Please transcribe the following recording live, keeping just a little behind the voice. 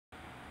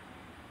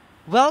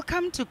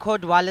Welcome to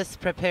Cordwalles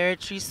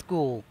Preparatory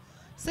School.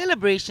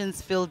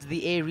 Celebrations filled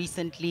the air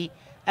recently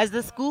as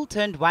the school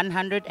turned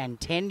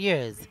 110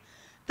 years.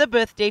 The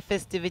birthday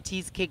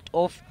festivities kicked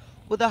off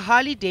with a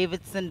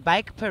Harley-Davidson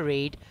bike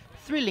parade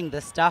thrilling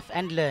the staff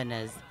and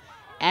learners.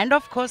 And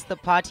of course the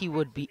party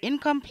would be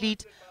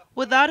incomplete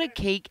without a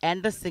cake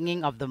and the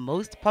singing of the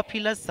most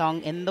popular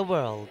song in the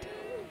world.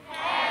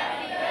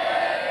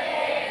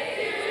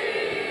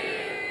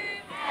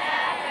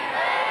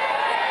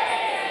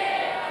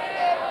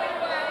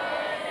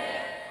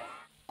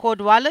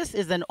 Cordwalles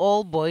is an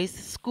all-boys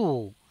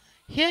school.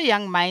 Here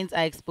young minds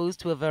are exposed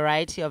to a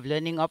variety of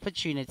learning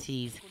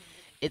opportunities.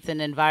 It's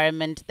an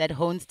environment that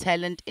hones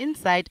talent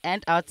inside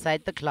and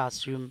outside the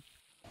classroom.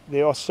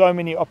 There are so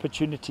many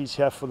opportunities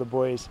here for the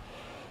boys.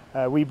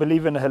 We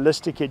believe in a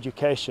holistic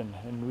education,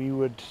 and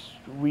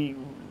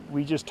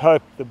we just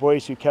hope the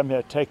boys who come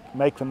here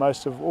make the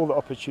most of all the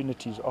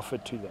opportunities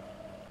offered to them.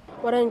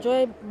 What I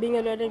enjoy being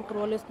a learner in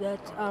Cordwalles is that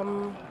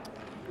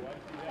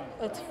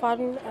it's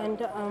fun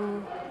and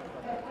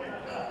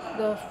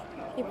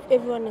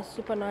everyone is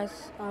super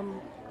nice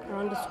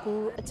around the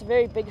school. It's a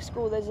very big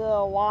school. There's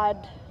a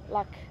wide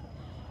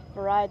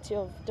variety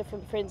of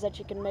different friends that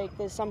you can make.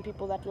 There's some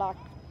people that like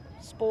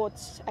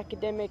sports,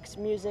 academics,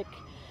 music.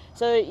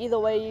 So either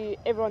way,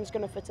 everyone's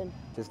going to fit in.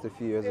 Just a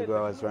few years ago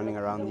I was running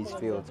around these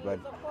fields, but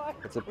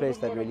it's a place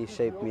that really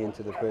shaped me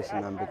into the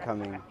person I'm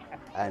becoming.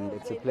 And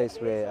it's a place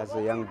where, as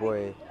a young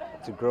boy,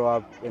 to grow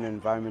up in an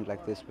environment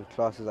like this, with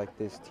classes like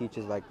this,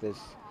 teachers like this,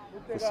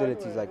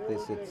 facilities like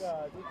this, it's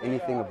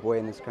anything a boy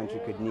in this country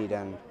could need,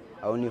 and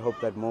I only hope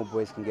that more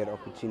boys can get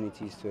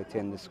opportunities to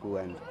attend the school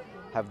and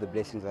have the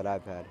blessings that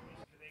I've had.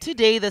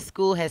 Today the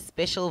school has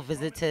special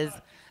visitors.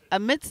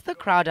 Amidst the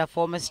crowd are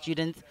former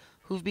students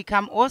who've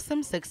become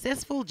awesome,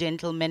 successful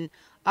gentlemen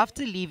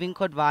after leaving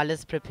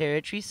Cordwalles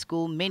Preparatory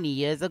School many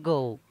years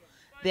ago.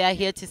 They are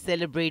here to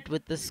celebrate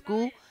with the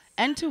school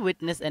and to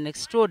witness an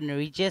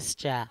extraordinary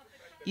gesture.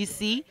 You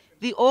see,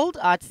 the old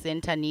arts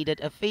center needed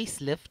a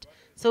facelift,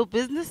 so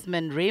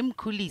businessman Rem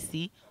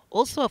Kulisi,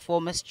 also a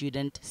former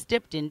student,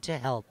 stepped in to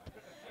help.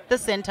 The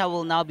center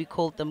will now be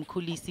called the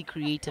Kulisi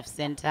Creative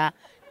Center,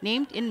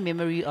 named in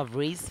memory of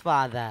Ray's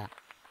father.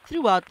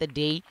 Throughout the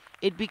day,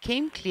 it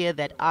became clear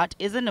that art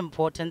is an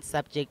important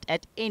subject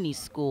at any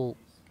school.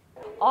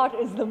 Art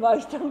is the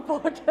most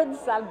important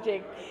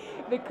subject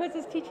because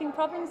it's teaching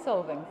problem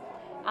solving.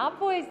 Our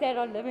boys that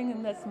are living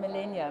in this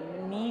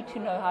millennium need to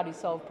know how to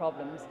solve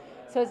problems.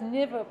 So it's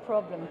never a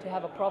problem to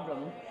have a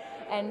problem.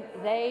 And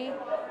they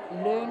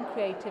learn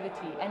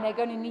creativity, and they're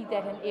going to need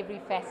that in every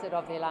facet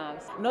of their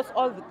lives. Not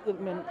all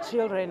the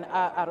children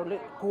are really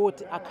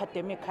good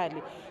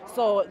academically.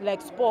 So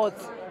like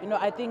sports,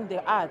 I think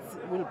the arts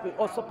will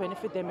also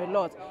benefit them a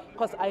lot,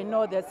 because I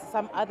know that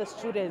some other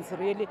students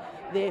really,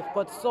 they've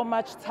got so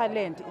much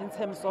talent in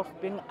terms of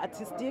being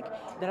artistic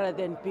rather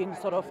than being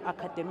sort of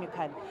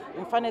academical.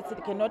 In fact,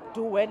 they cannot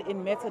do well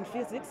in maths and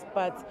physics,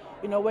 but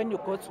when you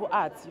go to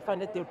arts, you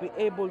find that they'll be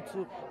able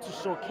to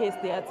showcase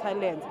their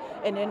talent,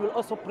 and then will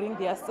also bring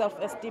their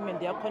self-esteem and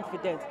their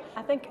confidence.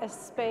 I think a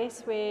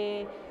space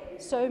where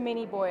so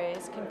many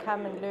boys can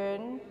come and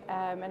learn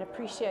and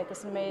appreciate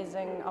this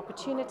amazing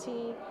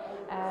opportunity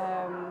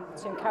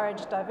to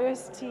encourage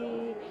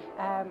diversity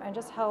and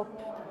just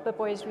help the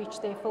boys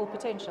reach their full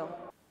potential.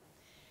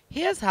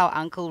 Here's how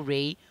Uncle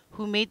Ray,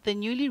 who made the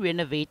newly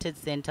renovated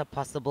center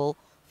possible,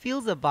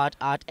 feels about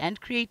art and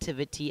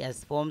creativity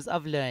as forms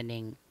of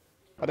learning.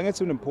 I think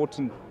it's an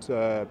important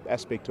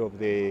aspect of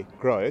their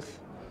growth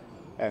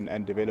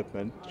and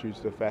development, due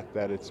to the fact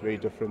that it's very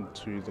different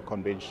to the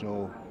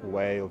conventional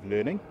way of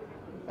learning.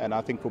 And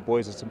I think for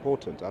boys it's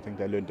important. I think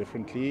they learn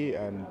differently,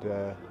 and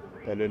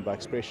they learn by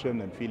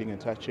expression and feeling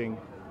and touching,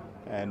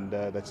 and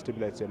that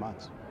stimulates their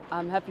minds.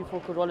 I'm happy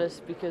for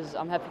Cordwalles because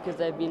I'm happy because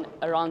they've been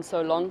around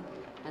so long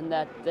and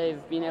that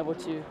they've been able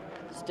to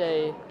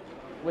stay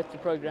with the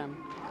program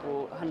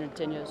for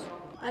 110 years.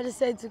 I just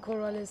said to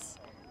Cordwalles,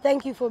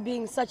 thank you for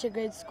being such a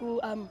great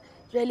school. It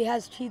really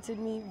has treated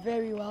me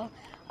very well.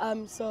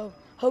 So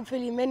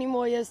hopefully many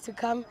more years to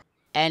come.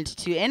 And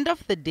to end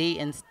off the day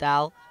in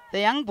style, the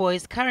young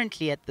boys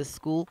currently at the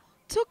school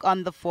took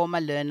on the former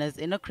learners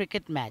in a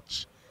cricket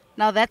match.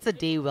 Now that's a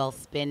day well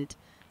spent,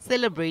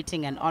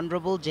 celebrating an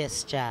honorable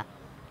gesture.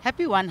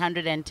 Happy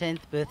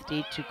 110th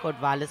birthday to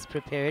Cordwalles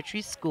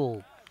Preparatory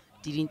School.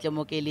 Dilintle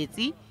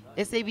Mokelezi,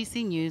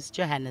 SABC News,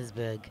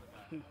 Johannesburg.